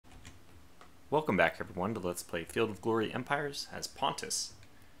Welcome back everyone to Let's Play Field of Glory Empires as Pontus.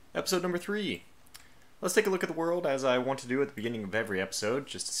 Episode number 3. Let's take a look at the world as I want to do at the beginning of every episode,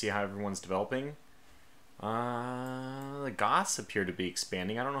 just to see how everyone's developing. The Goths appear to be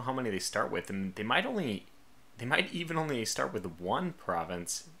expanding. I don't know how many they start with, and they might even only start with one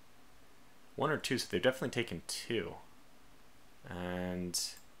province. One or two, so they've definitely taken 2. And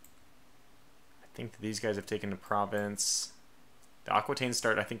I think that these guys have taken a province. The Aquitanes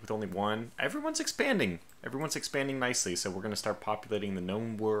start, I think, with only 1. Everyone's expanding. Everyone's expanding nicely, so we're going to start populating the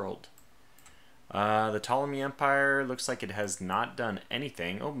known world. The Ptolemy Empire looks like it has not done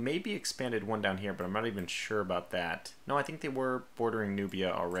anything. Oh, maybe expanded 1 down here, but I'm not even sure about that. No, I think they were bordering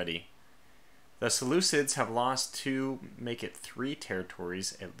Nubia already. The Seleucids have lost 2, make it 3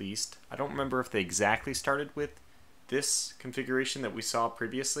 territories at least. I don't remember if they exactly started with this configuration that we saw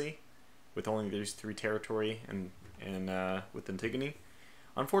previously, with only these 3 territory and with Antigone.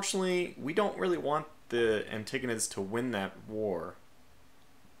 Unfortunately, we don't really want the Antigonids to win that war.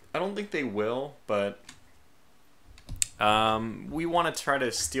 I don't think they will, but we want to try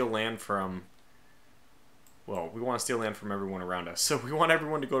to steal land from, well, we want to steal land from everyone around us. So we want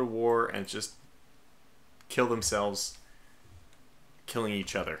everyone to go to war and just kill themselves, killing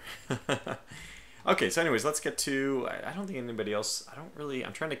each other. Okay, so anyways, let's get to, I don't think anybody else,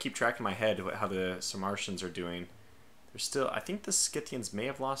 I'm trying to keep track in my head how the Sarmatians are doing. They're still, I think the Scythians may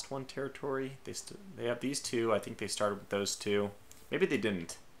have lost 1 territory. They have these 2. I think they started with those 2. Maybe they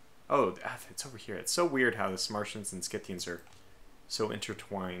didn't. Oh, it's over here. It's so weird how the Sarmatians and Scythians are so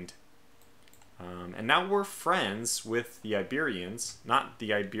intertwined. And now we're friends with the Iberians. Not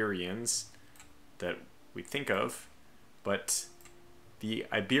the Iberians that we think of, but the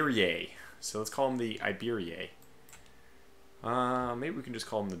Iberiae. So let's call them the Iberiae. Maybe we can just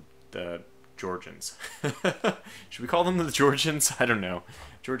call them the Georgians. Should we call them the Georgians? I don't know.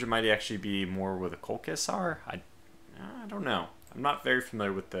 Georgia might actually be more where the Colchis are. I don't know. I'm not very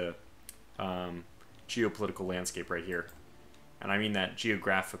familiar with the geopolitical landscape right here. And I mean that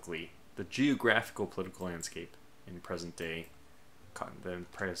geographically. The geographical political landscape in present day, the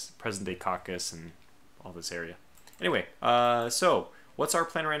present day Caucasus and all this area. Anyway, so what's our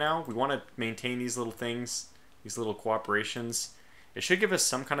plan right now? We want to maintain these little things, these little cooperations. It should give us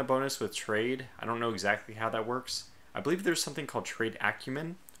some kind of bonus with trade. I don't know exactly how that works. I believe there's something called trade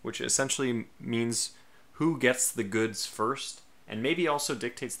acumen, which essentially means who gets the goods first, and maybe also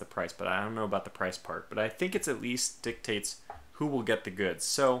dictates the price, but I don't know about the price part. But I think it's at least dictates who will get the goods.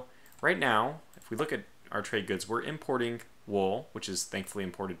 So right now, if we look at our trade goods, we're importing wool, which is thankfully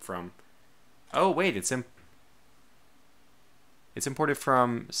imported from... Oh, wait, it's imported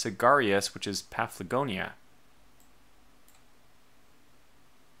from Sigarius, which is Paphlagonia.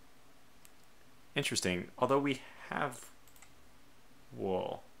 Interesting. Although we have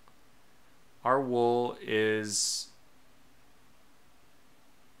wool, our wool is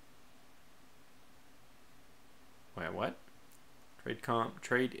what?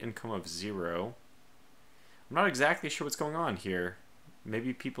 Trade income of 0. I'm not exactly sure what's going on here.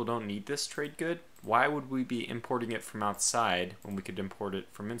 Maybe people don't need this trade good. Why would we be importing it from outside when we could import it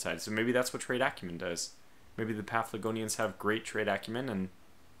from inside? So maybe that's what trade acumen does. Maybe the Paphlagonians have great trade acumen and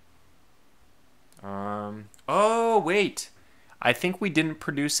oh, wait. I think we didn't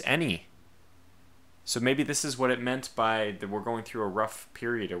produce any. So maybe this is what it meant by that we're going through a rough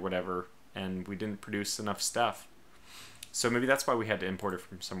period or whatever, and we didn't produce enough stuff. So maybe that's why we had to import it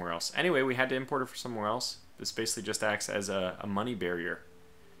from somewhere else. Anyway, we had to import it from somewhere else. This basically just acts as a money barrier.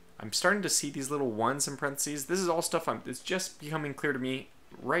 I'm starting to see these little 1s in parentheses. This is all stuff it's just becoming clear to me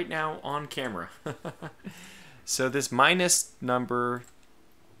right now on camera. So this minus number...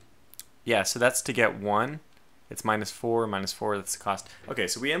 Yeah, so that's to get 1. It's -4, that's the cost. Okay,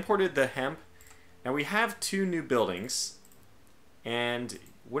 so we imported the hemp. Now we have 2 new buildings. And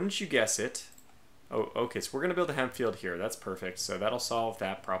wouldn't you guess it? Oh, okay, so we're going to build a hemp field here. That's perfect. So that'll solve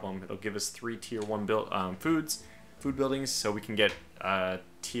that problem. It'll give us 3 tier 1 food buildings, so we can get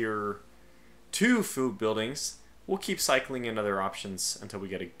tier 2 food buildings. We'll keep cycling in other options until we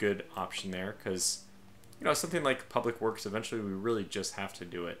get a good option there, because, you know, something like public works, eventually we really just have to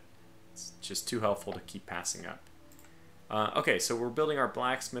do it. It's just too helpful to keep passing up. Okay, so we're building our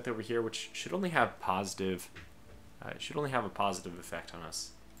blacksmith over here, which should only have positive. Should only have a positive effect on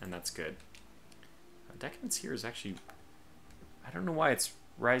us, and that's good. Decadence here is actually, I don't know why it's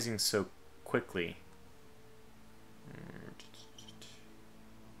rising so quickly.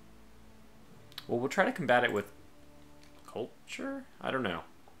 Well, we'll try to combat it with culture? I don't know.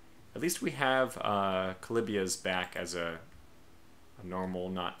 At least we have Calybia's back as a normal,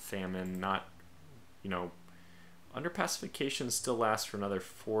 not famine, not, you know, Under pacification still lasts for another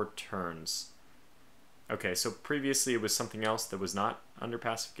 4 turns. Okay, so previously it was something else that was not under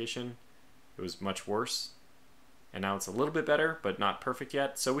pacification. It was much worse. And now it's a little bit better, but not perfect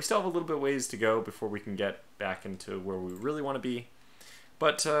yet. So we still have a little bit ways to go before we can get back into where we really want to be.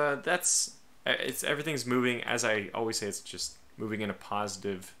 But everything's moving. As I always say, it's just moving in a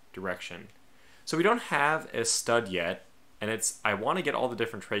positive direction. So we don't have a stud yet, and I want to get all the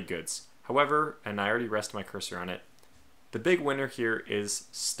different trade goods. However, and I already rested my cursor on it, the big winner here is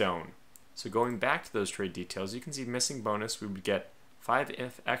stone. So going back to those trade details, you can see missing bonus, we would get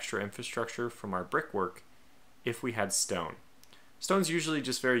 5 extra infrastructure from our brickwork if we had stone. Stone's usually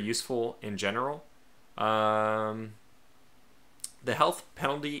just very useful in general. The health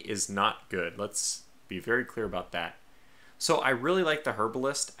penalty is not good. Let's be very clear about that. So I really like the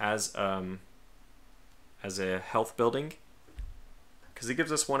herbalist as a health building because it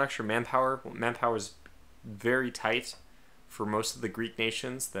gives us 1 extra manpower. Manpower is very tight for most of the Greek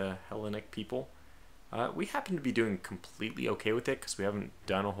nations, the Hellenic people. We happen to be doing completely okay with it because we haven't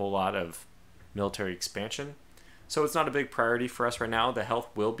done a whole lot of military expansion. So it's not a big priority for us right now. The health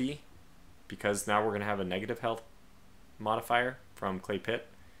will be, because now we're going to have a negative health modifier from Clay Pit.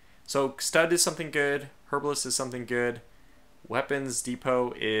 So stud is something good. Herbalist is something good. Weapons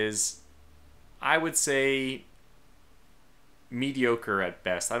depot is, I would say, mediocre at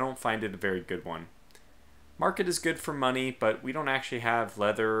best. I don't find it a very good one. Market is good for money, but we don't actually have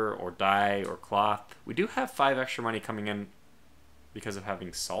leather or dye or cloth. We do have 5 extra money coming in because of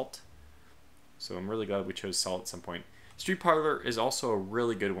having salt. So I'm really glad we chose salt at some point. Street Parlor is also a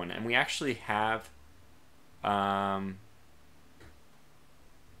really good one. And we actually have... oh,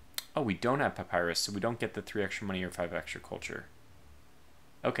 we don't have papyrus, so we don't get the 3 extra money or 5 extra culture.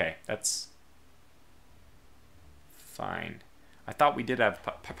 Okay, that's fine. I thought we did have...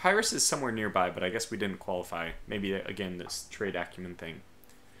 Papyrus is somewhere nearby, but I guess we didn't qualify. Maybe, again, this trade acumen thing.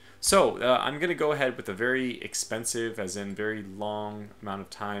 So, I'm going to go ahead with a very expensive, as in very long amount of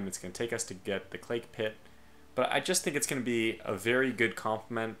time it's going to take us to get the clay pit. But I just think it's going to be a very good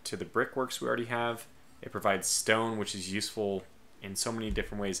complement to the brickworks we already have. It provides stone, which is useful in so many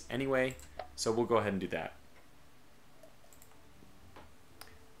different ways anyway. So we'll go ahead and do that.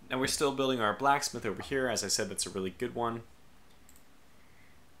 Now we're still building our blacksmith over here. As I said, that's a really good one.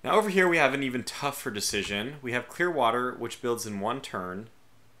 Now over here we have an even tougher decision. We have clear water, which builds in 1 turn.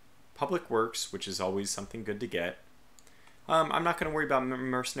 Public works, which is always something good to get. I'm not going to worry about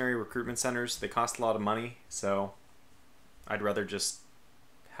mercenary recruitment centers. They cost a lot of money, so I'd rather just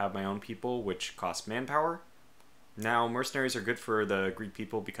have my own people, which cost manpower. Now, mercenaries are good for the Greek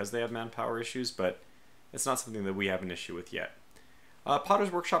people because they have manpower issues, but it's not something that we have an issue with yet.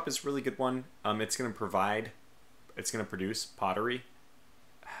 Potter's Workshop is a really good one. It's going to produce pottery.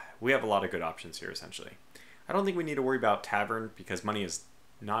 We have a lot of good options here, essentially. I don't think we need to worry about tavern because money is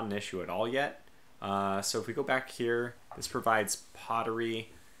not an issue at all yet. So if we go back here, this provides pottery.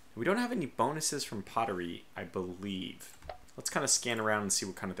 We don't have any bonuses from pottery, I believe. Let's kind of scan around and see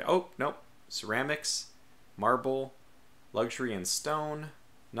what kind of thing. Oh, nope. Ceramics, marble, luxury and stone.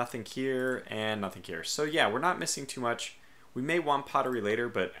 Nothing here and nothing here. So yeah, we're not missing too much. We may want pottery later,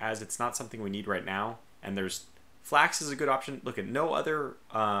 but as it's not something we need right now, and there's flax is a good option. Look at no other,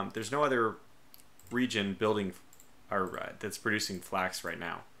 there's no other region building or that's producing flax right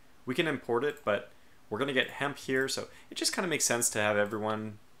now. We can import it, but we're going to get hemp here, so it just kind of makes sense to have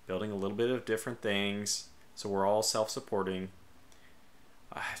everyone building a little bit of different things, so we're all self-supporting.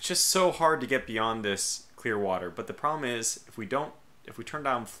 It's just so hard to get beyond this clear water, but the problem is if we turn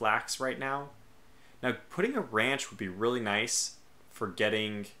down flax right now, putting a ranch would be really nice for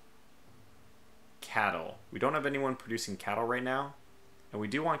getting cattle. We don't have anyone producing cattle right now, and we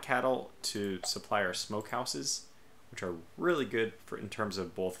do want cattle to supply our smokehouses, which are really good in terms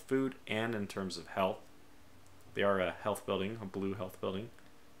of both food and in terms of health. They are a health building, a blue health building.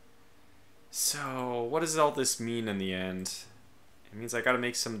 So what does all this mean in the end? It means I got to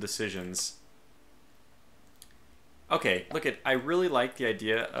make some decisions. Okay, I really like the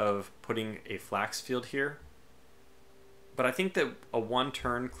idea of putting a flax field here, but I think that a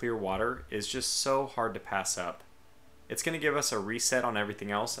 1-turn clear water is just so hard to pass up. It's going to give us a reset on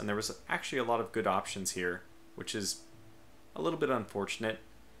everything else, and there was actually a lot of good options here, which is a little bit unfortunate.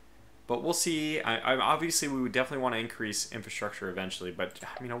 But we'll see. Obviously, we would definitely want to increase infrastructure eventually, but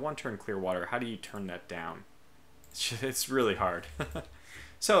I mean, a 1-turn clear water, how do you turn that down? It's really hard.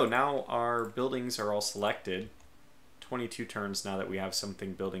 So now our buildings are all selected. 22 turns now that we have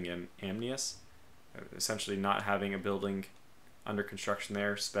something building in Amnius. Essentially not having a building under construction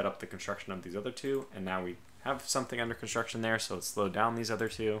there sped up the construction of these other 2, and now we have something under construction there, so it slowed down these other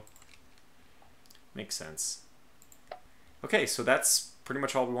 2. Makes sense. Okay, so that's pretty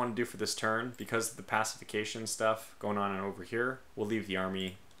much all we want to do for this turn. Because of the pacification stuff going on over here, we'll leave the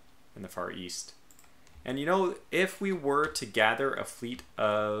army in the far east. And you know, if we were to gather a fleet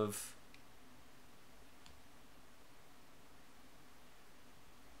of...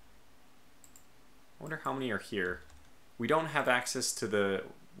 I wonder how many are here. We don't have access to the...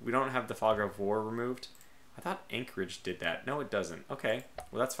 We don't have the fog of war removed. I thought Anchorage did that. No, it doesn't. Okay,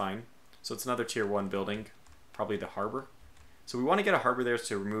 well that's fine. So it's another tier 1 building, probably the harbor. So we want to get a harbor there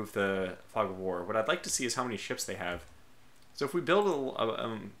to remove the fog of war. What I'd like to see is how many ships they have. So if we build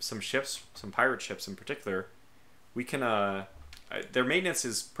some ships, some pirate ships in particular, we can... their maintenance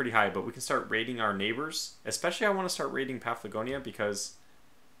is pretty high, but we can start raiding our neighbors. Especially I want to start raiding Paphlagonia because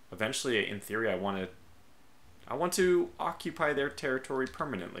eventually, in theory, I want to occupy their territory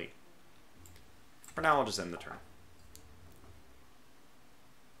permanently. For now, I'll just end the turn.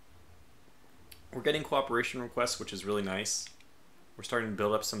 We're getting cooperation requests, which is really nice. We're starting to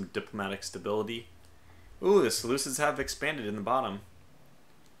build up some diplomatic stability. Ooh, the Seleucids have expanded in the bottom.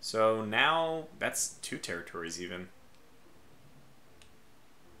 So now, that's 2 territories even.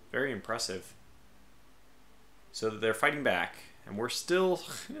 Very impressive. So they're fighting back, and we're still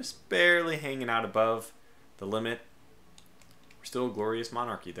just barely hanging out above the limit. We're still a glorious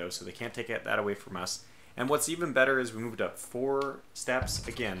monarchy, though, so they can't take that away from us. And what's even better is we moved up 4 steps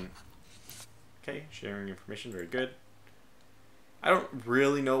again. Okay, sharing information, very good. I don't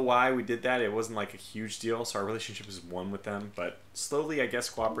really know why we did that. It wasn't like a huge deal, so our relationship is 1 with them. But slowly, I guess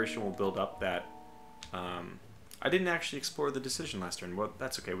cooperation will build up that... I didn't actually explore the decision last turn. Well,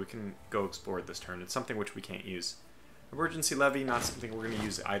 that's okay. We can go explore it this turn. It's something which we can't use. Emergency levy, not something we're going to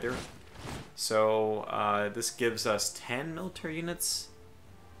use either. So this gives us 10 military units.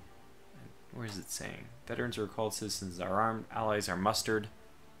 Where is it saying? Veterans are recalled, citizens are armed, allies are mustered.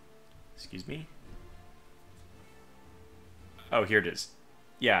 Excuse me? Oh, here it is.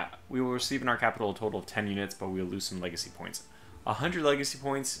 Yeah, we will receive in our capital a total of 10 units, but we will lose some legacy points. 100 legacy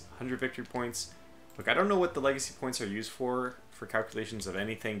points, 100 victory points. Look, I don't know what the legacy points are used for calculations of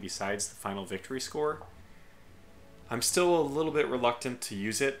anything besides the final victory score. I'm still a little bit reluctant to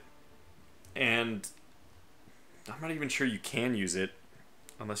use it, and I'm not even sure you can use it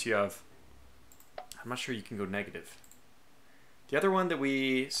unless you have... I'm not sure you can go negative. The other one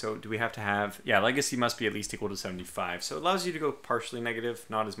that so do we have to have, yeah, legacy must be at least equal to 75. So it allows you to go partially negative,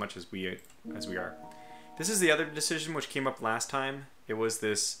 not as much as we are. This is the other decision which came up last time. It was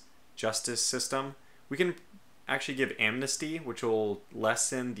this justice system. We can actually give amnesty, which will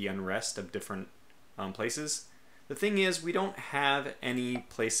lessen the unrest of different places. The thing is, we don't have any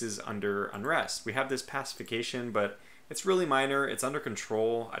places under unrest. We have this pacification, but it's really minor. It's under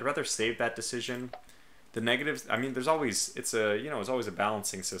control. I'd rather save that decision. The negatives, I mean, there's always, it's always a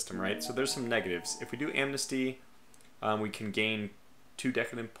balancing system, right? So there's some negatives. If we do amnesty, we can gain 2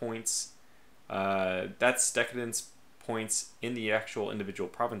 decadent points. That's decadence points in the actual individual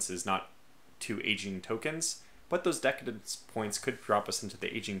provinces, not 2 aging tokens. But those decadence points could drop us into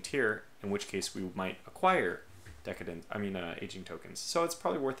the aging tier, in which case we might acquire aging tokens. So it's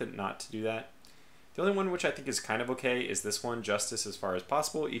probably worth it not to do that. The only one which I think is kind of okay is this one, justice as far as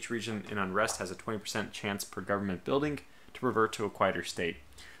possible. Each region in unrest has a 20% chance per government building to revert to a quieter state.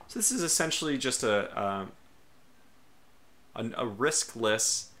 So this is essentially just a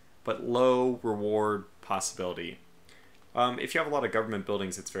riskless but low reward possibility. If you have a lot of government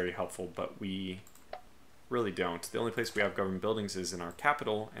buildings, it's very helpful, but we really don't. The only place we have government buildings is in our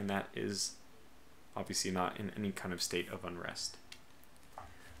capital, and that is obviously not in any kind of state of unrest.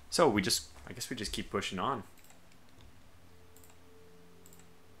 So I guess we just keep pushing on.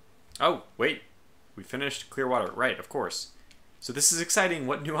 Oh, wait. We finished Clearwater. Right, of course. So this is exciting.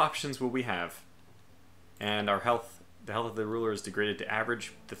 What new options will we have? And our health, the health of the ruler is degraded to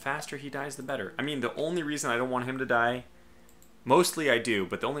average. The faster he dies, the better. I mean, the only reason I don't want him to die, mostly I do,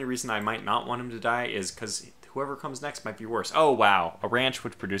 but the only reason I might not want him to die is because whoever comes next might be worse. Oh, wow. A ranch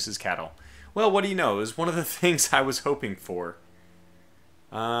which produces cattle. Well, what do you know? It was one of the things I was hoping for.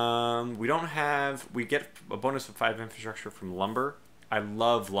 We get a bonus of 5 infrastructure from lumber. I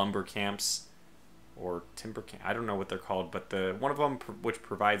love lumber camps or timber camp. I don't know what they're called, but the one of them which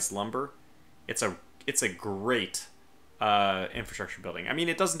provides lumber, it's a great infrastructure building. I mean,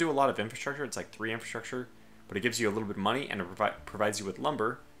 it doesn't do a lot of infrastructure. It's like 3 infrastructure, but it gives you a little bit of money and it provides you with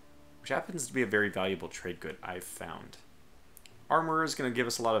lumber, which happens to be a very valuable trade good, I've found. Armor is going to give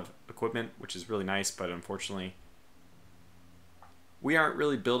us a lot of equipment, which is really nice, but unfortunately, we aren't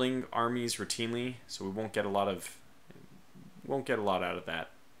really building armies routinely, so we won't get a lot out of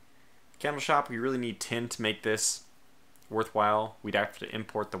that. Candle shop, we really need tin to make this worthwhile. We'd have to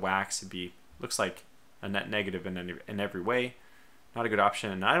import the wax. Looks like a net negative in every way. not a good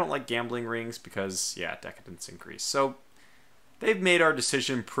option. And I don't like gambling rings because, yeah, decadence increase. So they've made our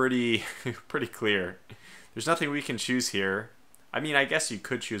decision pretty pretty clear. There's nothing we can choose here. I mean, I guess you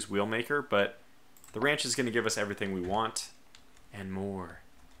could choose Wheelmaker, but the ranch is going to give us everything we want and more.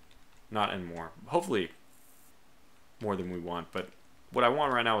 Not and more. Hopefully more than we want, but what I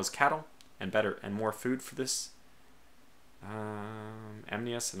want right now is cattle and better and more food for this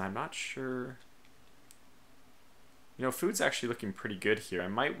Amnius, and I'm not sure. You know, food's actually looking pretty good here. I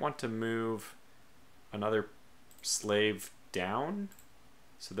might want to move another slave down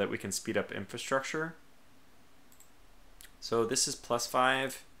so that we can speed up infrastructure. So this is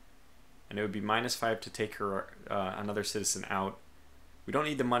 +5, and it would be -5 to take her another citizen out. We don't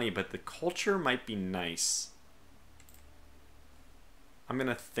need the money, but the culture might be nice. I'm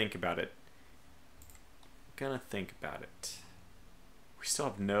gonna think about it. We still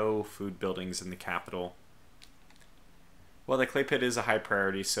have no food buildings in the capital. Well, the clay pit is a high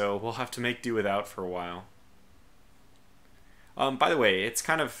priority, so we'll have to make do without for a while. By the way, it's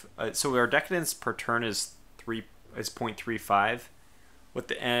kind of so our decadence per turn is 0.35.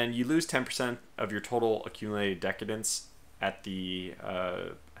 And you lose 10% of your total accumulated decadence at the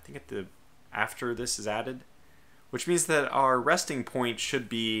I think at the after this is added, which means that our resting point should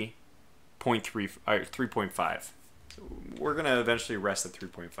be 3.5. So we're gonna eventually rest at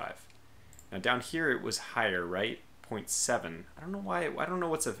 3.5. Now down here it was higher, right? 0.7. I don't know why. I don't know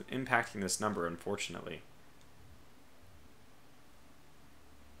what's impacting this number, unfortunately.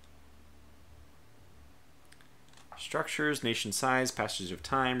 Structures, nation size, passage of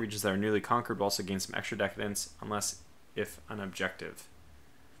time, regions that are newly conquered will also gain some extra decadence, unless if an objective.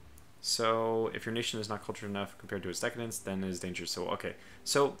 So if your nation is not cultured enough compared to its decadence, then it is dangerous. So okay,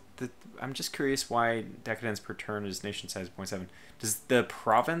 so I'm just curious why decadence per turn is nation size 0.7.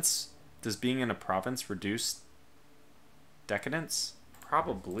 Does being in a province reduce decadence?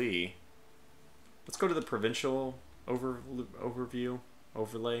 Probably. Let's go to the provincial overlay.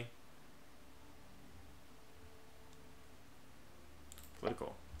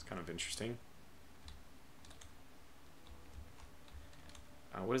 Political. It's kind of interesting.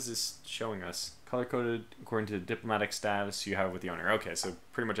 What is this showing us? Color coded according to the diplomatic status you have with the owner. Okay, so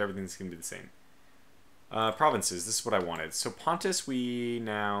pretty much everything's going to be the same. Provinces. This is what I wanted. So Pontus we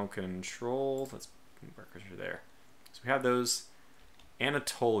now control. Let's move our cursor there. So we have those.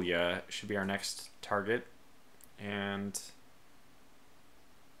 Anatolia should be our next target. And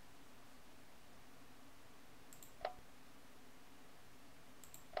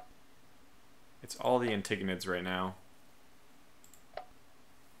it's all the Antigonids right now.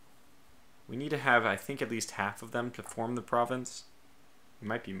 We need to have, I think, at least half of them to form the province. It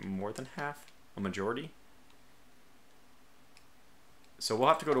might be more than half, a majority. So we'll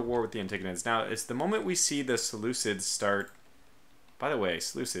have to go to war with the Antigonids. Now, it's the moment we see the Seleucids start. By the way,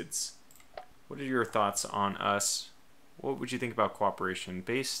 Seleucids, what are your thoughts on us? What would you think about cooperation?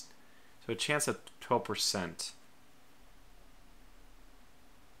 Based, so a chance of 12%.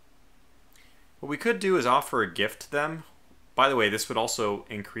 What we could do is offer a gift to them. By the way, this would also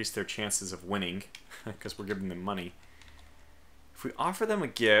increase their chances of winning because we're giving them money. If we offer them a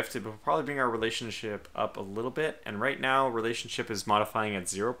gift, it will probably bring our relationship up a little bit. And right now, relationship is modifying at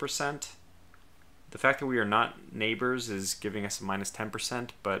 0%. The fact that we are not neighbors is giving us a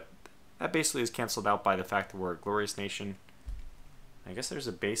 -10%, but that basically is canceled out by the fact that we're a glorious nation. I guess there's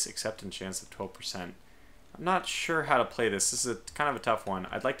a base acceptance chance of 12%. I'm not sure how to play this. This is kind of a tough one.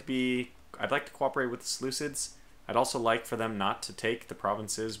 I'd like to cooperate with the Seleucids. I'd also like for them not to take the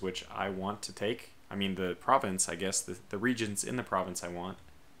provinces which I want to take. I mean the province, I guess, the regions in the province I want.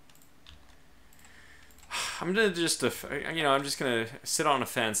 I'm gonna just, I'm just gonna sit on a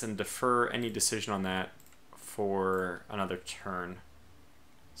fence and defer any decision on that for another turn.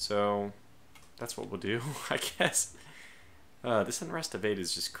 So that's what we'll do, I guess. This unrest of 8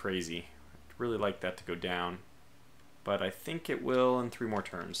 is just crazy. I'd really like that to go down, but I think it will in 3 more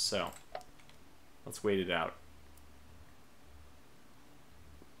turns. So let's wait it out.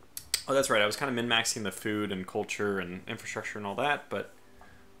 Oh, that's right. I was kind of min-maxing the food and culture and infrastructure and all that, but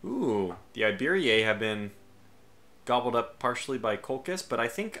ooh, the Iberiae have been gobbled up partially by Colchis, but I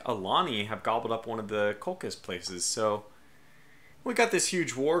think Alani have gobbled up one of the Colchis places. So we got this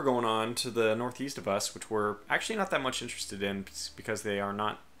huge war going on to the northeast of us, which we're actually not that much interested in because they are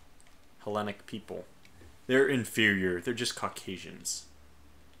not Hellenic people. They're inferior. They're just Caucasians.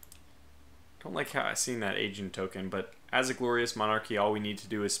 Don't like how I've seen that aging token, but as a glorious monarchy, all we need to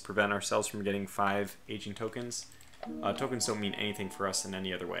do is prevent ourselves from getting 5 aging tokens. Tokens don't mean anything for us in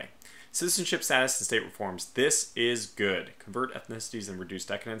any other way. Citizenship status and state reforms. This is good. Convert ethnicities and reduce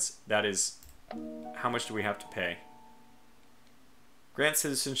decadence. That is, how much do we have to pay? Grant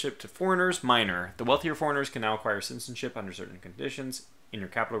citizenship to foreigners, minor. The wealthier foreigners can now acquire citizenship under certain conditions in your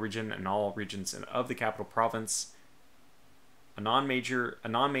capital region and all regions of the capital province. A non-main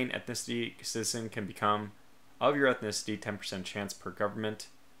ethnicity citizen can become, of your ethnicity, 10% chance per government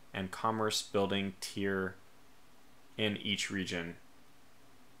and commerce building tier in each region.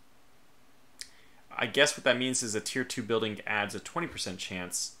 I guess what that means is a tier 2 building adds a 20%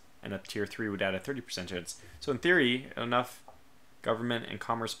 chance and a tier 3 would add a 30% chance. So in theory, enough government and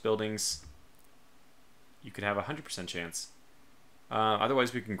commerce buildings, you could have a 100% chance.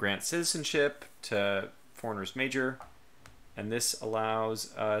 Otherwise, we can grant citizenship to foreigners major, and this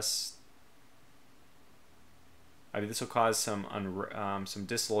allows us. I mean, this will cause some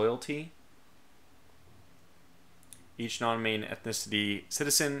disloyalty. Each non-main ethnicity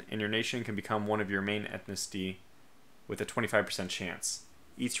citizen in your nation can become one of your main ethnicity with a 25% chance.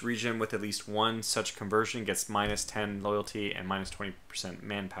 Each region with at least one such conversion gets minus 10 loyalty and minus 20%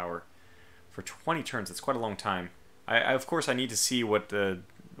 manpower for 20 turns. That's quite a long time. Of course, I need to see what's the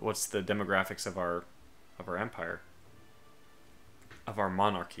demographics of our empire, of our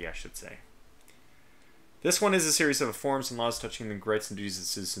monarchy, I should say. This one is a series of reforms and laws touching the rights and duties of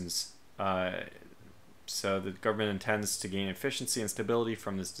citizens. So the government intends to gain efficiency and stability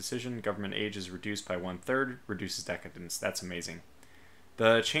from this decision. Government age is reduced by 1/3, reduces decadence. That's amazing.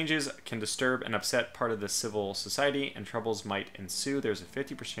 The changes can disturb and upset part of the civil society, and troubles might ensue. There's a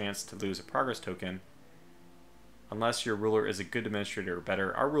 50% chance to lose a progress token, unless your ruler is a good administrator or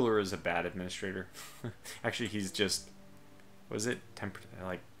better. Our ruler is a bad administrator. Actually, he's just, what is it?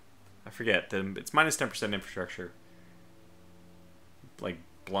 I forget. It's minus 10% infrastructure. Like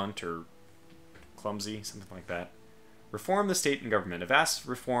blunt or clumsy, something like that. Reform the state and government. A vast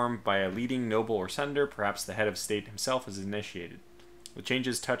reform by a leading noble or senator, perhaps the head of state himself, is initiated. The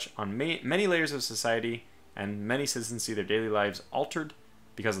changes touch on many layers of society, and many citizens see their daily lives altered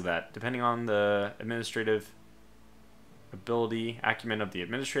because of that. Depending on the administrative acumen of the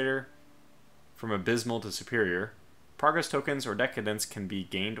administrator, from abysmal to superior, progress tokens or decadence can be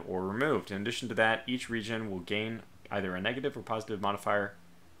gained or removed. In addition to that, each region will gain either a negative or positive modifier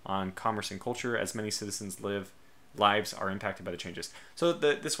on commerce and culture as many citizens' lives are impacted by the changes. So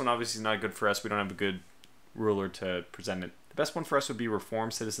this one obviously is not good for us. We don't have a good ruler to present it. The best one for us would be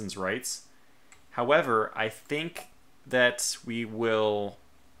reform citizens' rights. However, I think that we will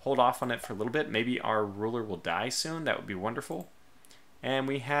hold off on it for a little bit. Maybe our ruler will die soon. That would be wonderful. And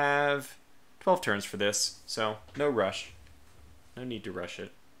we have 12 turns for this, so no rush. No need to rush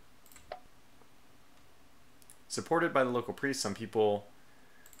it. Supported by the local priests, some people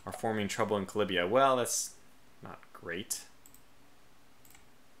are forming trouble in Calibia. Well, that's not great.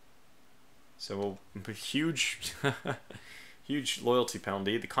 So huge, huge loyalty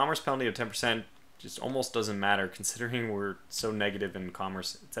penalty. The commerce penalty of 10% just almost doesn't matter considering we're so negative in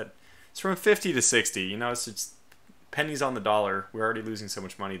commerce. It's from 50 to 60. You know, it's pennies on the dollar. We're already losing so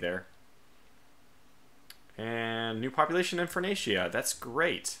much money there. And new population in Phoenicia. That's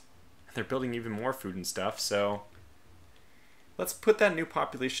great. They're building even more food and stuff. So let's put that new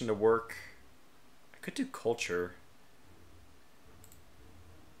population to work. I could do culture.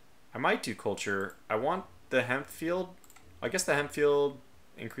 I might do culture. I want the hemp field. I guess the hemp field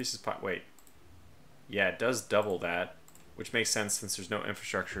increases wait. Yeah, it does double that, which makes sense since there's no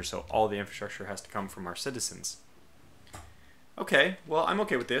infrastructure, so all the infrastructure has to come from our citizens. Okay, well, I'm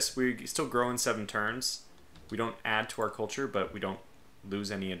okay with this. We still grow in 7 turns. We don't add to our culture, but we don't lose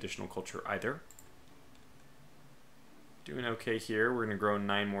any additional culture either. Doing okay here. We're going to grow in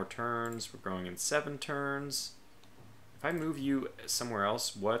 9 more turns. We're growing in 7 turns. If I move you somewhere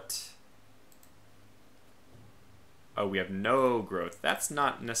else, what? Oh, we have no growth. That's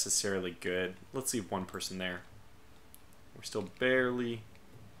not necessarily good. Let's leave 1 person there. We're still barely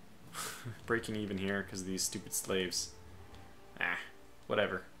breaking even here because of these stupid slaves.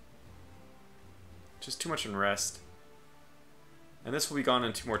 Whatever. Just too much unrest. And this will be gone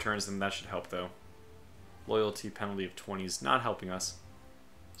in 2 more turns, and that should help, though. Loyalty penalty of 20 is not helping us.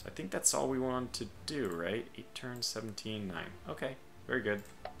 So I think that's all we want to do, right? 8 turns, 17, 9. Okay, very good.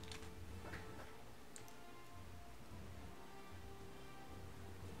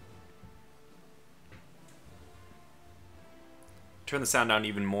 Turn the sound down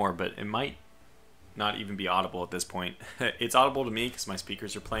even more, but it might not even be audible at this point. It's audible to me because my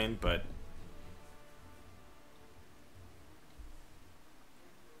speakers are playing, but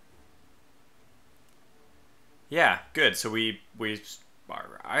yeah, good. So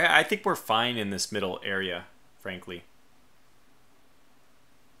I think we're fine in this middle area, frankly.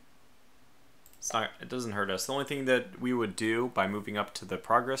 It doesn't hurt us. The only thing that we would do by moving up to the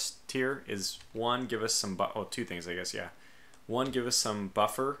progress tier is 1, give us some 2 things, I guess, yeah. One, give us some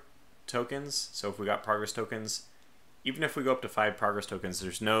buffer tokens. So if we got progress tokens, even if we go up to 5 progress tokens,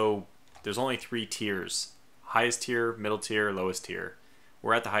 there's only 3 tiers. Highest tier, middle tier, lowest tier.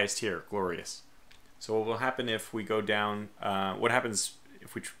 We're at the highest tier, glorious. So what will happen if we go down, what happens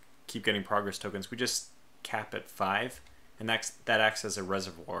if we keep getting progress tokens? We just cap at 5, and that acts as a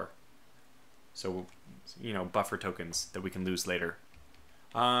reservoir. So, you know, buffer tokens that we can lose later.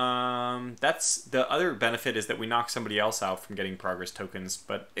 That's the other benefit, is that we knock somebody else out from getting progress tokens,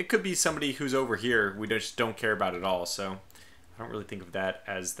 but it could be somebody who's over here we just don't care about at all. So I don't really think of that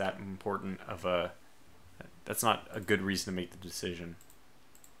as that important of a, that's not a good reason to make the decision.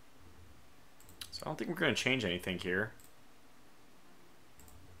 So I don't think we're going to change anything here.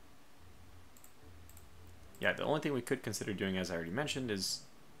 Yeah, the only thing we could consider doing, as I already mentioned, is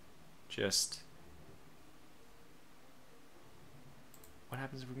just... What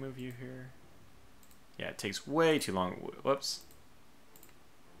happens if we move you here? Yeah, it takes way too long. Whoops.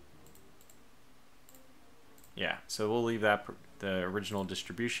 Yeah, so we'll leave that the original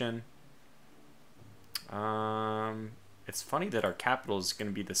distribution. It's funny that our capital is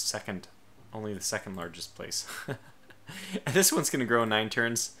going to be the second, only the second largest place. And this one's going to grow in 9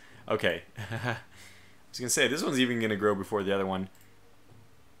 turns. Okay. I was going to say, this one's even going to grow before the other one.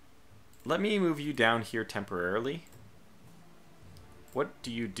 Let me move you down here temporarily. What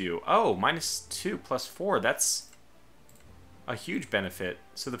do you do? Oh, -2 + 4. That's a huge benefit.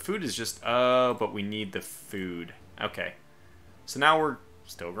 So the food is just... Oh, but we need the food. Okay. So now we're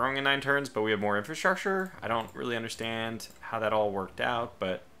still growing in 9 turns, but we have more infrastructure. I don't really understand how that all worked out,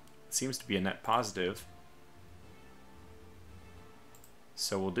 but it seems to be a net positive.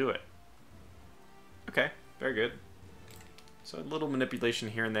 So we'll do it. Okay, very good. So a little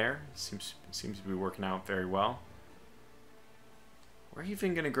manipulation here and there. Seems to be working out very well. We're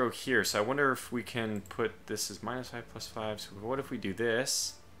even going to grow here, so I wonder if we can put this as -5 + 5. So what if we do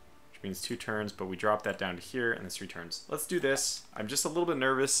this, which means 2 turns, but we drop that down to here, and it's 3 turns. Let's do this. I'm just a little bit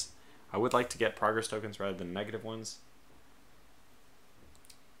nervous. I would like to get progress tokens rather than negative ones.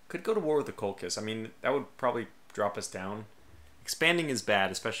 Could go to war with the Colchis. I mean, that would probably drop us down. Expanding is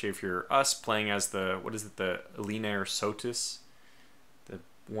bad, especially if you're us playing as the, what is it, the Elinair Sotis, the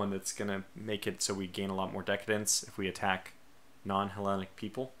one that's going to make it so we gain a lot more decadence if we attack non-Hellenic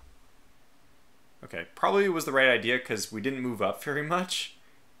people. Okay, probably was the right idea because we didn't move up very much,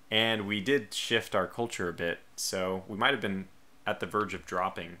 and we did shift our culture a bit, so we might have been at the verge of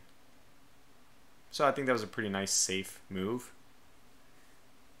dropping. So I think that was a pretty nice, safe move.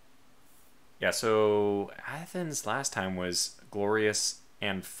 Yeah, so Athens last time was glorious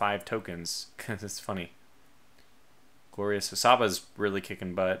and 5 tokens. It's funny. Glorious. So Saba's really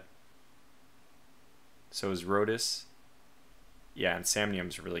kicking butt. So is Rhodus. Yeah, and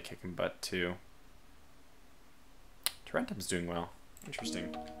Samnium's really kicking butt too. Tarentum's doing well.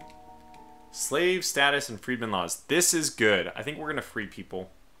 Interesting. Slave status and freedman laws. This is good. I think we're going to free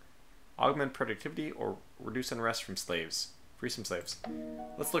people. Augment productivity or reduce unrest from slaves. Free some slaves.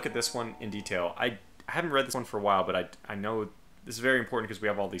 Let's look at this one in detail. I haven't read this one for a while, but I know this is very important because we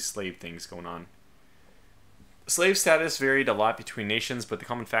have all these slave things going on. Slave status varied a lot between nations, but the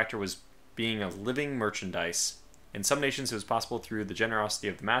common factor was being a living merchandise. In some nations, it was possible through the generosity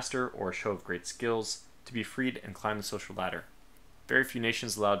of the master or a show of great skills to be freed and climb the social ladder. Very few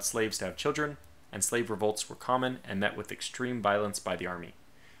nations allowed slaves to have children, and slave revolts were common and met with extreme violence by the army.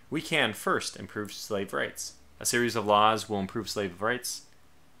 We can, first, improve slave rights. A series of laws will improve slave rights.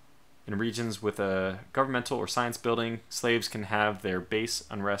 In regions with a governmental or science building, slaves can have their base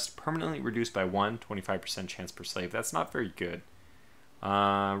unrest permanently reduced by 1, 25% chance per slave. That's not very good.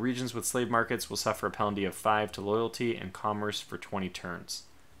 Regions with slave markets will suffer a penalty of 5 to loyalty and commerce for 20 turns.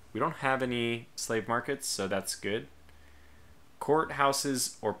 We don't have any slave markets, so that's good.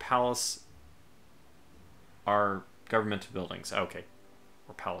 Courthouses or palace are governmental buildings. Okay.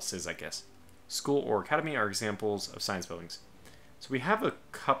 Or palaces, I guess. School or academy are examples of science buildings. So we have a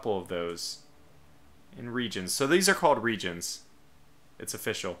couple of those in regions. So these are called regions. It's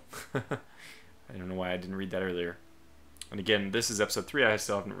official. I don't know why I didn't read that earlier. And again, this is episode 3. I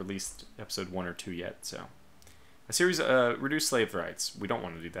still haven't released episode 1 or 2 yet. So, a series of reduce slave rights. We don't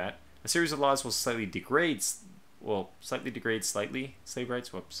want to do that. A series of laws will slightly degrade slightly slave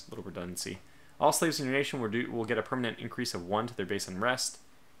rights. Whoops, a little redundancy. All slaves in your nation will get a permanent increase of 1 to their base unrest.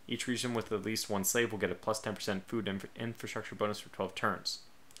 Each region with at least 1 slave will get a plus 10% food infrastructure bonus for 12 turns.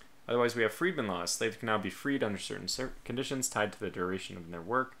 Otherwise, we have freedman laws. Slaves can now be freed under certain conditions tied to the duration of their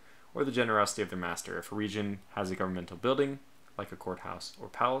work or the generosity of their master. If a region has a governmental building, like a courthouse or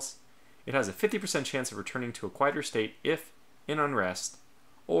palace, it has a 50% chance of returning to a quieter state if in unrest,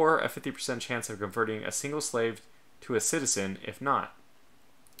 or a 50% chance of converting a single slave to a citizen if not.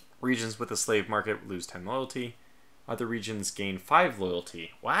 Regions with a slave market lose 10 loyalty. Other regions gain 5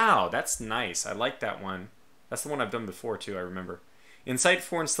 loyalty. Wow, that's nice. I like that one. That's the one I've done before too, I remember. Incite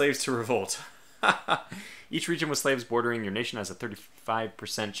foreign slaves to revolt. Each region with slaves bordering your nation has a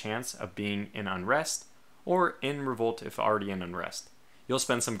 35% chance of being in unrest or in revolt if already in unrest. You'll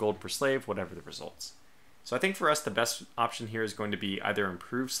spend some gold per slave, whatever the results. So I think for us the best option here is going to be either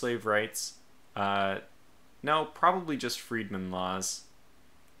improve slave rights. No, probably just freedmen laws.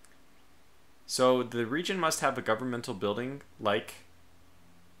 So the region must have a governmental building like...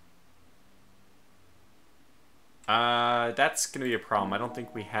 that's going to be a problem. I don't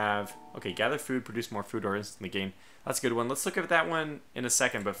think we have... Okay, gather food, produce more food, or instantly gain. That's a good one. Let's look at that one in a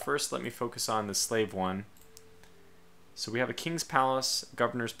second, but first let me focus on the slave one. So we have a king's palace,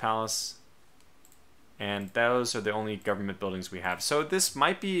 governor's palace, and those are the only government buildings we have. So this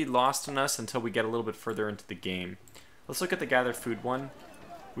might be lost on us until we get a little bit further into the game. Let's look at the gather food one.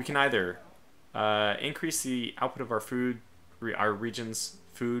 We can either increase the output of our food, our region's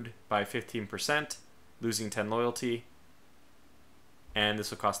food by 15%, losing 10 loyalty, and this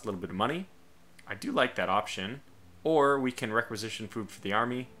will cost a little bit of money. I do like that option. Or we can requisition food for the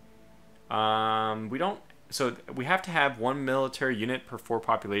army. So we have to have 1 military unit per 4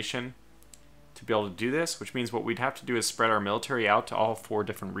 population to be able to do this, which means what we'd have to do is spread our military out to all 4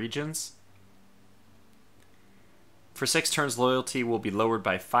 different regions. For 6 turns, loyalty will be lowered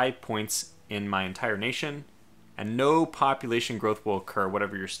by 5 points in my entire nation, and no population growth will occur,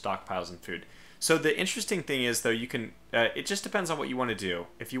 whatever your stockpiles in food. So the interesting thing is, though, you can, it just depends on what you want to do.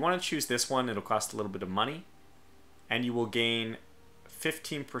 If you want to choose this one, it'll cost a little bit of money, and you will gain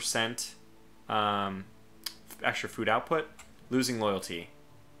 15% extra food output, losing loyalty.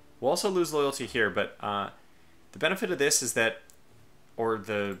 We'll also lose loyalty here, but the benefit of this is that, or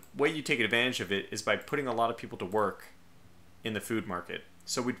the way you take advantage of it, is by putting a lot of people to work in the food market.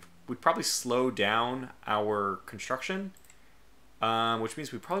 So we'd probably slow down our construction, which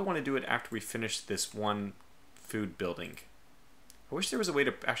means we probably want to do it after we finish this one food building. I wish there was a way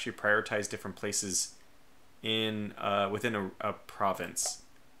to actually prioritize different places in within a province.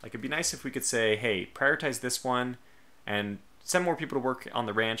 Like, it'd be nice if we could say, hey, prioritize this one and send more people to work on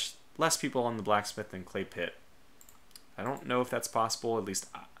the ranch, less people on the blacksmith and clay pit. I don't know if that's possible. At least,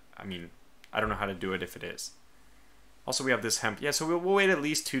 I mean, I don't know how to do it if it is. Also, we have this hemp. Yeah, so we'll wait at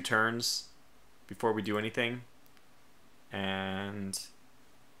least 2 turns before we do anything. And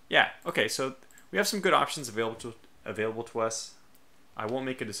yeah, okay, so we have some good options available to us. I won't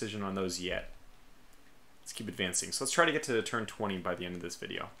make a decision on those yet. Let's keep advancing. So let's try to get to turn 20 by the end of this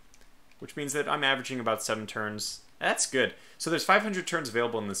video, which means that I'm averaging about 7 turns. That's good. So there's 500 turns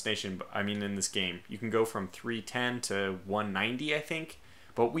available in this nation. I mean, in this game, you can go from 310 to 190, I think.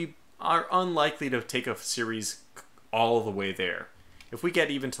 But we are unlikely to take a series all the way there. If we get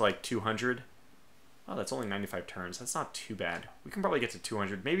even to like 200, oh, that's only 95 turns. That's not too bad. We can probably get to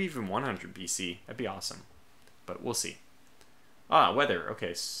 200, maybe even 100 BC. That'd be awesome. But we'll see. Ah, weather.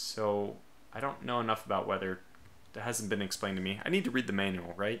 Okay, so I don't know enough about weather. That hasn't been explained to me. I need to read the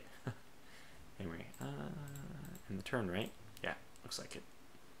manual, right? Anyway, in the turn, right? Yeah, looks like it.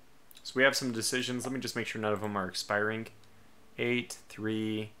 So we have some decisions. Let me just make sure none of them are expiring. 8,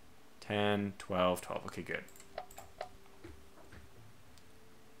 3, 10, 12, 12. Okay, good.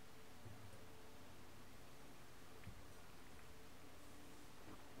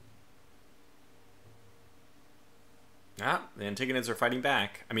 Ah, the Antagonids are fighting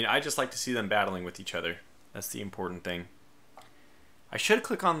back. I mean, I just like to see them battling with each other. That's the important thing. I should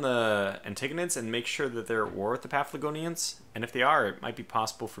click on the Antagonids and make sure that they're at war with the Paphlagonians. And if they are, it might be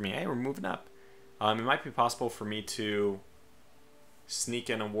possible for me... Hey, we're moving up. It might be possible for me to sneak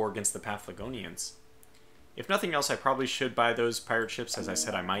in a war against the Paphlagonians. If nothing else, I probably should buy those pirate ships, as I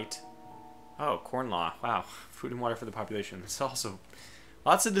said I might. Oh, corn law. Wow. Food and water for the population. It's also...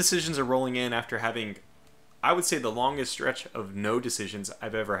 Lots of decisions are rolling in after having... I would say the longest stretch of no decisions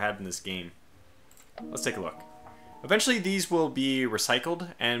I've ever had in this game. Let's take a look. Eventually these will be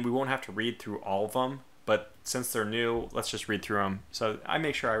recycled and we won't have to read through all of them, but since they're new, let's just read through them. So I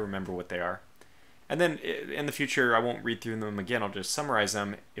make sure I remember what they are. And then in the future, I won't read through them again. I'll just summarize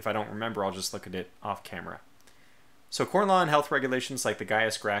them. If I don't remember, I'll just look at it off camera. So corn law and health regulations like the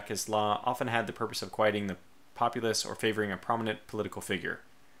Gaius Gracchus law often had the purpose of quieting the populace or favoring a prominent political figure.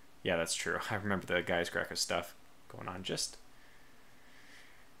 Yeah, that's true. I remember the Gaius Gracchus stuff going on just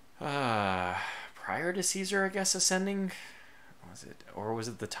prior to Caesar, I guess, ascending. Was it, or was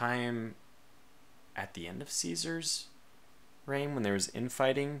it the time at the end of Caesar's reign when there was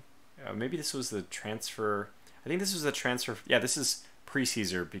infighting? Maybe this was the transfer. I think this was the transfer. Yeah, this is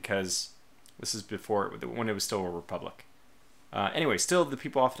pre-Caesar because This is before, when it was still a republic. Anyway, still, the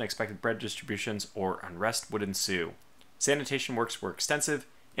people often expected bread distributions or unrest would ensue. Sanitation works were extensive,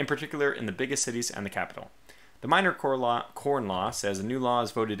 in particular in the biggest cities and the capital. The minor corn law says a new law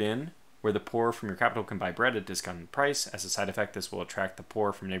is voted in where the poor from your capital can buy bread at a discounted price. As a side effect, this will attract the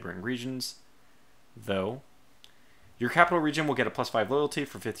poor from neighboring regions. Though, your capital region will get a +5 loyalty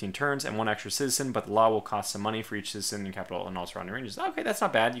for 15 turns and 1 extra citizen, but the law will cost some money for each citizen in capital and all surrounding regions. Okay, that's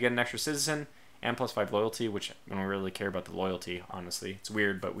not bad. You get an extra citizen and +5 loyalty, which I don't really care about the loyalty, honestly. It's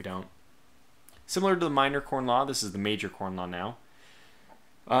weird, but we don't. Similar to the minor corn law, this is the major corn law now.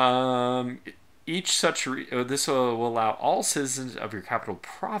 This will allow all citizens of your capital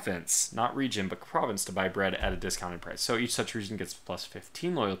province, not region, but province, to buy bread at a discounted price. So each such region gets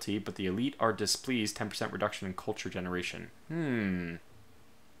 +15 loyalty, but the elite are displeased. 10% reduction in culture generation.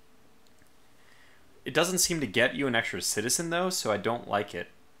 It doesn't seem to get you an extra citizen, though, so I don't like it.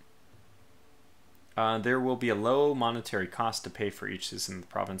 There will be a low monetary cost to pay for each citizen in the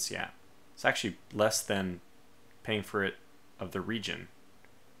province. Yeah, it's actually less than paying for it of the region.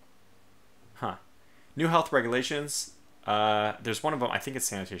 Huh. New health regulations. There's one of them, I think it's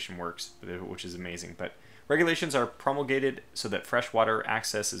sanitation works, which is amazing. But regulations are promulgated so that fresh water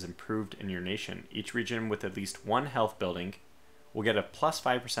access is improved in your nation. Each region with at least 1 health building will get a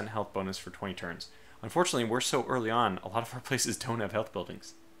 +5% health bonus for 20 turns. Unfortunately, we're so early on, a lot of our places don't have health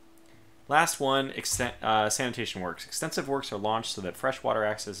buildings. Last one, sanitation works. Extensive works are launched so that fresh water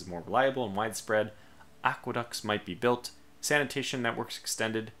access is more reliable and widespread. Aqueducts might be built. Sanitation networks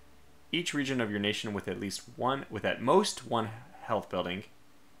extended. Each region of your nation with at most one health building.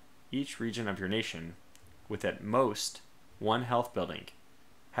 Each region of your nation with at most one health building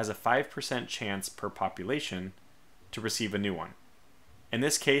has a 5% chance per population to receive a new one. In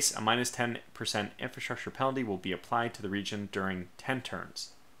this case, a -10% infrastructure penalty will be applied to the region during 10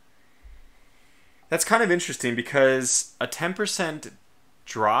 turns. That's kind of interesting because a 10%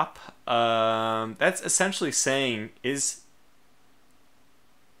 drop, that's essentially saying is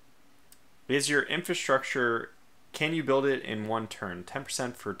your infrastructure, can you build it in 1 turn?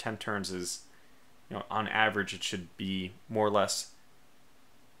 10% for 10 turns is, on average, it should be more or less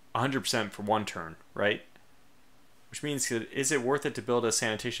 100% for 1 turn, right? Which means, is it worth it to build a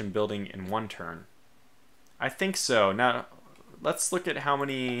sanitation building in 1 turn? I think so. Now, let's look at how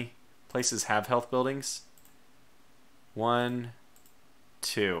many places have health buildings. 1,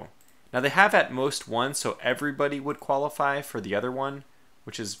 2. Now, they have at most 1, so everybody would qualify for the other one,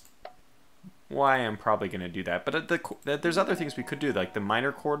 which is why I'm probably going to do that. But there's other things we could do, like the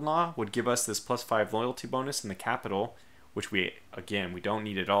minor corn law would give us this +5 loyalty bonus in the capital, which we don't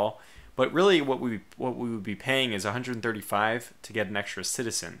need at all. But really what we would be paying is 135 to get an extra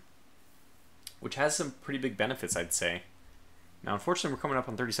citizen, which has some pretty big benefits, I'd say. Now, unfortunately, we're coming up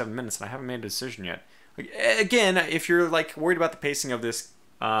on 37 minutes, and I haven't made a decision yet. Again, if you're worried about the pacing of this,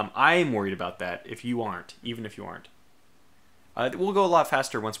 I'm worried about that. If you aren't, even if you aren't. We'll go a lot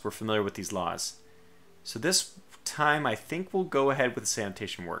faster once we're familiar with these laws. So this time, I think we'll go ahead with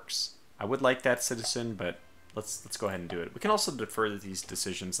sanitation works. I would like that citizen, but let's go ahead and do it. We can also defer these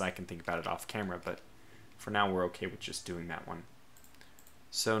decisions, and I can think about it off camera, but for now, we're okay with just doing that one.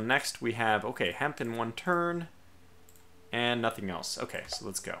 So next we have, okay, hemp in 1 turn, and nothing else. Okay, so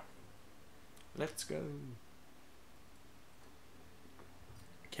let's go. Let's go.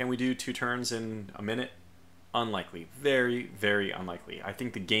 Can we do 2 turns in a minute? Unlikely. Very, very unlikely. I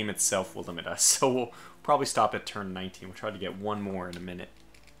think the game itself will limit us, so we'll probably stop at turn 19. We'll try to get 1 more in a minute.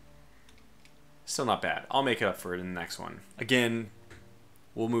 Still not bad. I'll make it up for it in the next one. Again,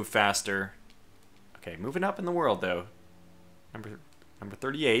 we'll move faster. Okay, moving up in the world, though. Number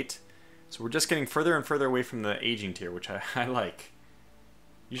 38. So we're just getting further and further away from the aging tier, which I like.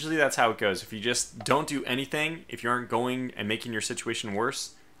 Usually that's how it goes. If you just don't do anything, if you aren't going and making your situation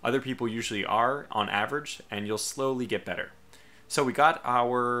worse, other people usually are on average, and you'll slowly get better. So we got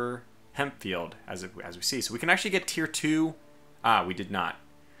our hemp field, as we see. So we can actually get tier 2. We did not.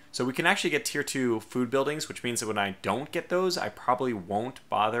 So we can actually get tier 2 food buildings, which means that when I don't get those, I probably won't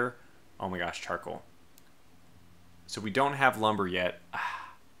bother. Oh my gosh, charcoal. So we don't have lumber yet.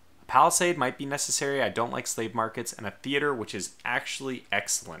 A palisade might be necessary. I don't like slave markets. And a theater, which is actually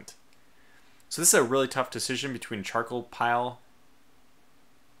excellent. So this is a really tough decision between charcoal pile.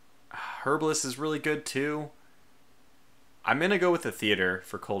 Herbalist is really good too. I'm going to go with the theater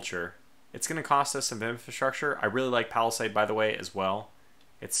for culture. It's going to cost us some infrastructure. I really like palisade, by the way, as well.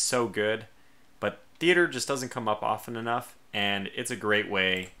 It's so good. But theater just doesn't come up often enough, and it's a great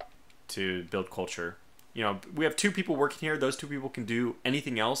way to build culture. We have 2 people working here. Those 2 people can do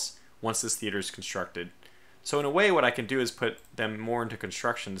anything else once this theater is constructed. So in a way, what I can do is put them more into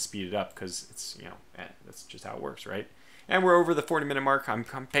construction to speed it up, because it's, you know, that's just how it works, right? And we're over the 40-minute mark. I'm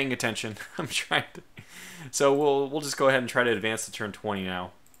paying attention. I'm trying to. So we'll just go ahead and try to advance to turn 20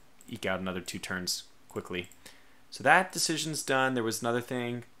 now. Eke out another 2 turns quickly. So that decision's done. There was another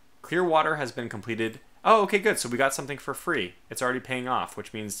thing. Clear water has been completed. Oh, okay, good. So we got something for free. It's already paying off,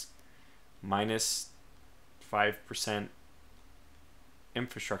 which means minus 5%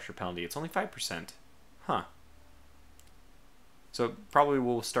 infrastructure penalty. It's only 5%. Huh. So probably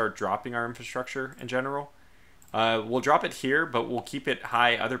we'll start dropping our infrastructure in general. We'll drop it here, but we'll keep it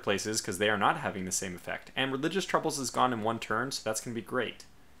high other places because they are not having the same effect. And religious troubles is gone in 1 turn, so that's going to be great.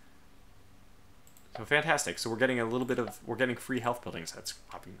 So fantastic. So we're getting a little bit of, we're getting free health buildings. That's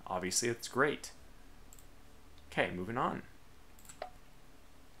obviously, it's great. Okay, moving on.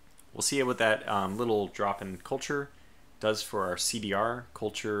 We'll see what that little drop in culture does for our CDR,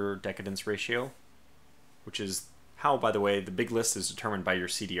 culture decadence ratio, which is how, by the way, the big list is determined by your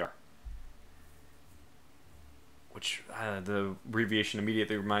CDR. Which the abbreviation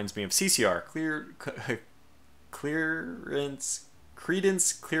immediately reminds me of CCR, Credence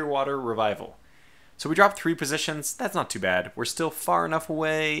Clearwater Revival. So we dropped 3 positions. That's not too bad. We're still far enough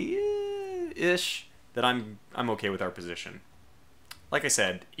away-ish that I'm okay with our position. Like I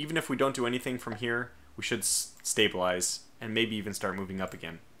said, even if we don't do anything from here, we should stabilize and maybe even start moving up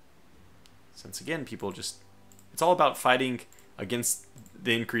again. Since again, people just, it's all about fighting against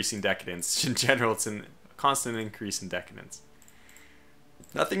the increasing decadence. In general, it's a constant increase in decadence.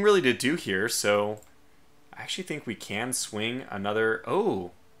 Nothing really to do here, so I actually think we can swing another,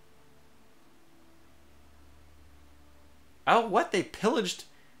 oh, what? They pillaged.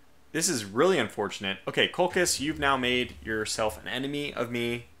 This is really unfortunate. Okay, Colchis, you've now made yourself an enemy of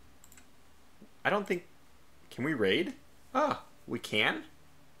me. I don't think... Can we raid? Oh, we can?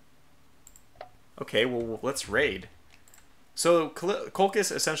 Okay, well, let's raid. So,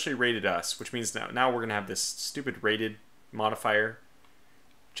 Colchis essentially raided us, which means now we're going to have this stupid raided modifier.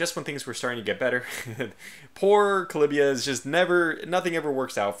 Just when things were starting to get better. Poor Calibia is just nothing ever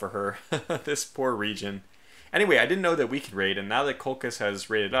works out for her. This poor region. Anyway, I didn't know that we could raid, and now that Colchis has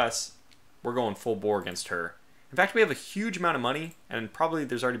raided us, we're going full bore against her. In fact, we have a huge amount of money, and probably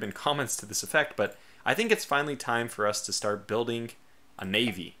there's already been comments to this effect, but I think it's finally time for us to start building a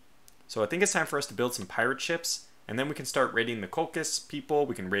navy. So I think it's time for us to build some pirate ships, and then we can start raiding the Colchis people.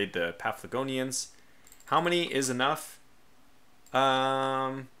 We can raid the Paphlagonians. How many is enough?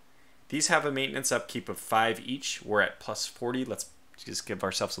 These have a maintenance upkeep of 5 each. We're at plus 40. Let's just give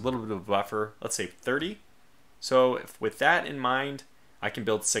ourselves a little bit of a buffer. Let's say 30. So with that in mind, I can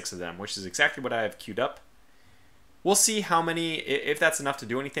build 6 of them, which is exactly what I have queued up. We'll see how many, if that's enough to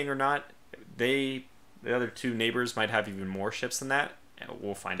do anything or not. The other 2 neighbors might have even more ships than that.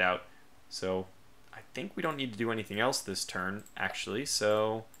 We'll find out. So I think we don't need to do anything else this turn, actually.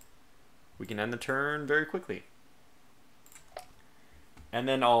 So we can end the turn very quickly. And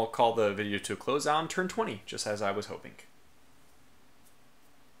then I'll call the video to a close on turn 20, just as I was hoping.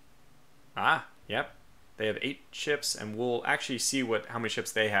 Ah, yep. They have 8 ships, and we'll actually see how many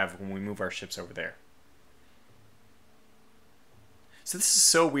ships they have when we move our ships over there. So this is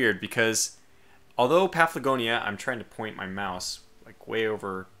so weird because although Paphlagonia, I'm trying to point my mouse like way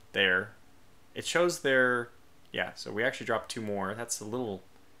over there, it shows their, yeah, so we actually dropped 2 more. That's a little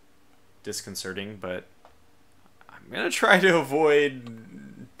disconcerting, but I'm going to try to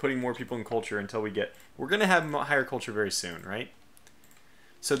avoid putting more people in culture until we're going to have higher culture very soon, right?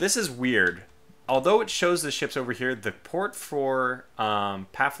 So this is weird. Although it shows the ships over here, the port for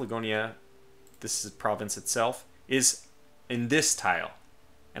Paphlagonia, this is province itself, is in this tile.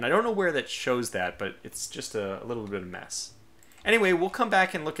 And I don't know where that shows that, but it's just a little bit of a mess. Anyway, we'll come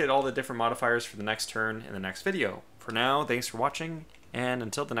back and look at all the different modifiers for the next turn in the next video. For now, thanks for watching, and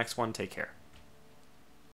until the next one, take care.